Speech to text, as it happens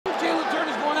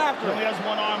has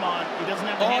one arm on. He doesn't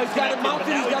have the hands he's got it mounted.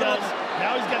 Now he does.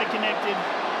 Now he's got it connected.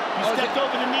 He stepped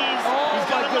over the knees. He's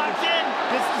got it locked in.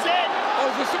 This is it.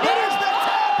 Here's the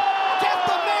tap. Get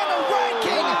the man a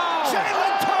ranking.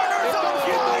 Jalin Turner's on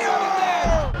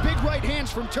fire. Big right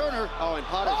hands from Turner. And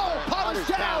Potter's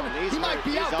down. He might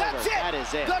be out. That's it. That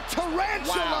is it. The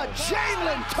Tarántula,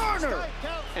 Jalin Turner.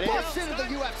 And Busts into the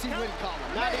UFC win column.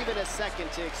 Not even a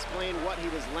second to explain what he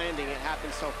was landing. It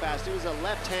happened so fast. It was a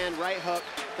left hand, right hook.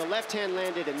 The left hand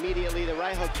landed immediately. The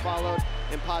right hook followed,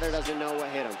 and Potter doesn't know what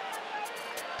hit him.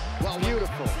 Well,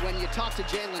 beautiful. When you talk to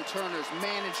Jalin Turner's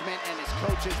management and his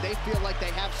coaches, they feel like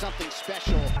they have something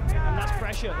special. And that's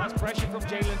pressure. That's pressure from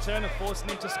Jalin Turner, forcing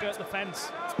him to skirt the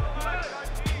fence.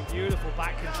 Beautiful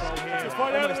back control here.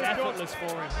 Almost effortless for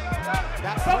him.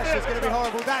 That pressure's going to be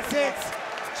horrible. That's it.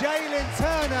 Jalin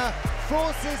Turner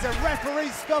forces a referee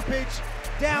stoppage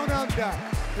down under.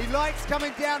 He likes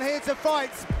coming down here to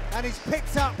fight, and he's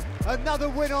picked up another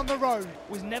win on the road.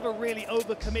 Was never really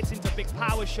overcommitting to big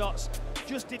power shots.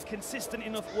 Just did consistent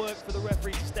enough work for the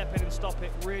referee to step in and stop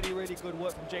it. Really, really good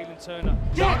work from Jalin Turner.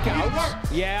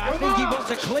 Knockouts? Yeah, I think he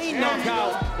wants a clean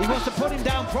knockout. He wants to put him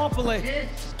down properly.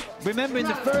 Remember, in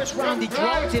the first round, he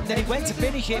dropped him, then he went to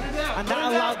finish him, and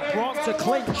that allowed Brock to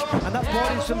clinch, and that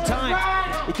bought him some time.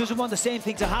 He doesn't want the same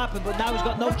thing to happen, but now he's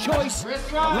got no choice.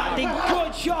 Landing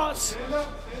good shots.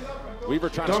 Weaver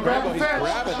trying to scramble. He's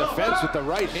grabbing the fence with the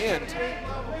right hand.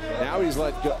 Now he's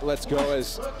lets go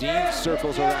as Dean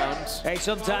circles around. Hey,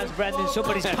 sometimes, Brendan,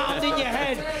 somebody's pounding your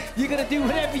head. You got to do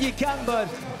whatever you can, bud.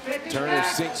 Turner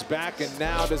sinks back, and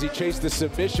now does he chase the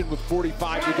submission with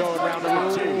 45 to go in round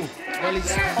number 2? Well,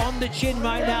 he's on the chin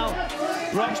right now.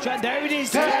 Brock's trying. There it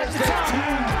is. There's the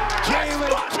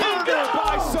Jalin Turner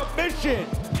by submission.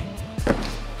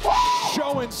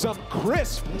 Showing some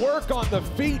crisp work on the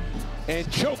feet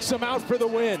and chokes him out for the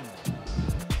win.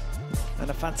 And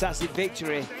a fantastic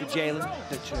victory for Jalin,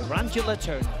 the Tarántula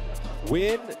Turner.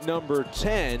 Win number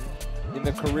 10 in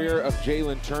the career of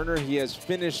Jalin Turner. He has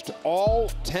finished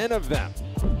all 10 of them.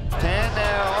 10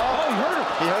 now. Oh, he hurt him.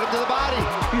 He hurt him to the body.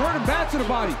 He hurt him bad to the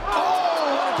body.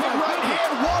 Big right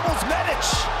hand wobbles Medic.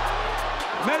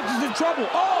 Medic is in trouble.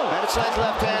 Oh! Medic has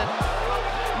left hand.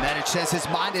 Medic says his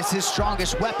mind is his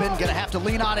strongest weapon. Gonna have to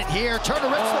lean on it here.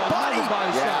 Turner rips the body.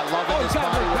 Yeah, loving his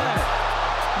body.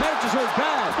 Medic is hurt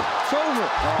bad. It's over.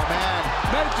 Oh, man.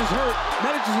 Medic is hurt.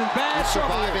 Medic is in bad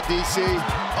trouble. Surviving, DC.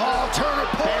 Oh, Turner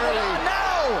barely.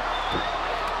 No!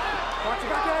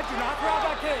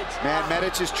 Man,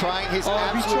 Medic is trying his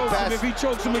absolute best. If he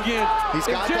chokes him again. He's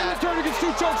got that. Jalin Turner gets 2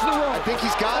 chokes in a row. I think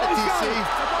he's got it, DC.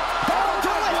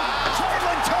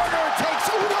 Jalin Turner takes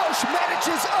Udosh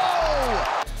Medic's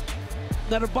O!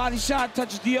 Another body shot,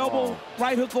 touches the elbow,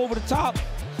 right hook over the top.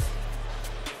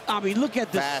 I mean, look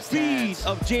at the speed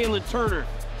of Jalin Turner.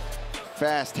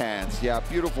 Fast hands, yeah,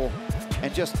 beautiful.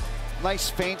 And just nice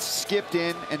feints, skipped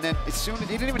in, and then as soon as, he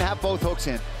didn't even have both hooks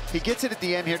in. He gets it at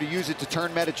the end here to use it to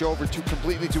turn Medic over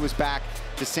completely to his back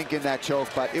to sink in that choke,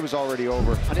 but it was already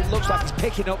over. And it looks like he's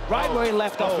picking up right where he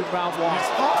left off in round 1.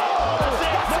 That's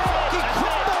it! He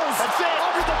crumbles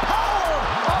under the power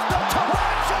of the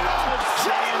Tarántula!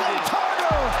 Jalin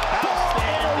Turner! 4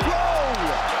 in a row!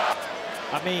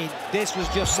 I mean, this was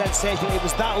just sensational. It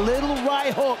was that little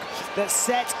right hook that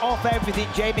set off everything.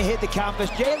 Jamie hit the canvas.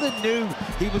 Jalin knew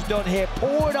he was done here.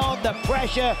 Poured on the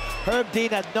pressure. Herb Dean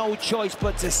had no choice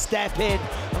but to step in.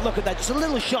 And look at that, just a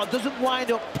little shot. Doesn't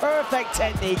wind up. Perfect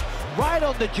technique. Right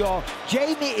on the jaw.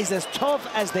 Jamie is as tough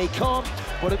as they come,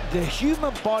 but the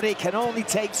human body can only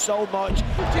take so much.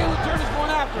 Jalin Turner's going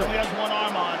after him. He has one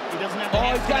arm on. He doesn't have the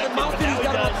hands he's got it mounted.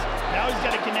 Now he's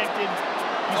got it connected.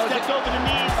 He stepped over the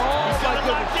knees. He's got it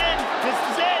locked in. This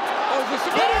is it.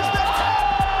 Here's the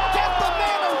tap. Get the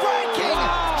man a ranking.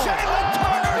 Jalin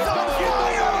Turner's on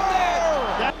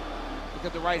fire. Look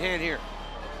at the right hand here.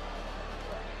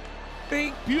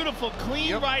 Big, beautiful,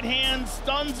 clean right hand.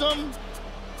 Stuns him.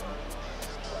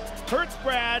 Hurts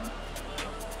Brad.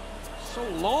 So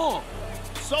long.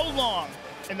 So long.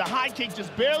 And the high kick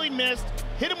just barely missed.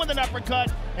 Hit him with an uppercut.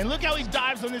 And look how he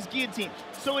dives on this guillotine.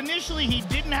 So initially he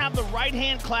didn't have the right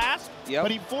hand clasp,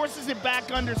 but he forces it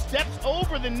back under, steps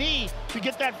over the knee to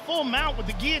get that full mount with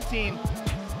the guillotine.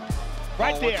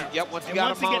 Right there. Once you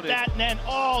get that, and then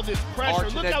all this pressure.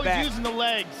 Look how he's using the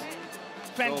legs.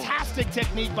 Fantastic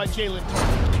technique by Jalin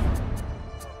Turner.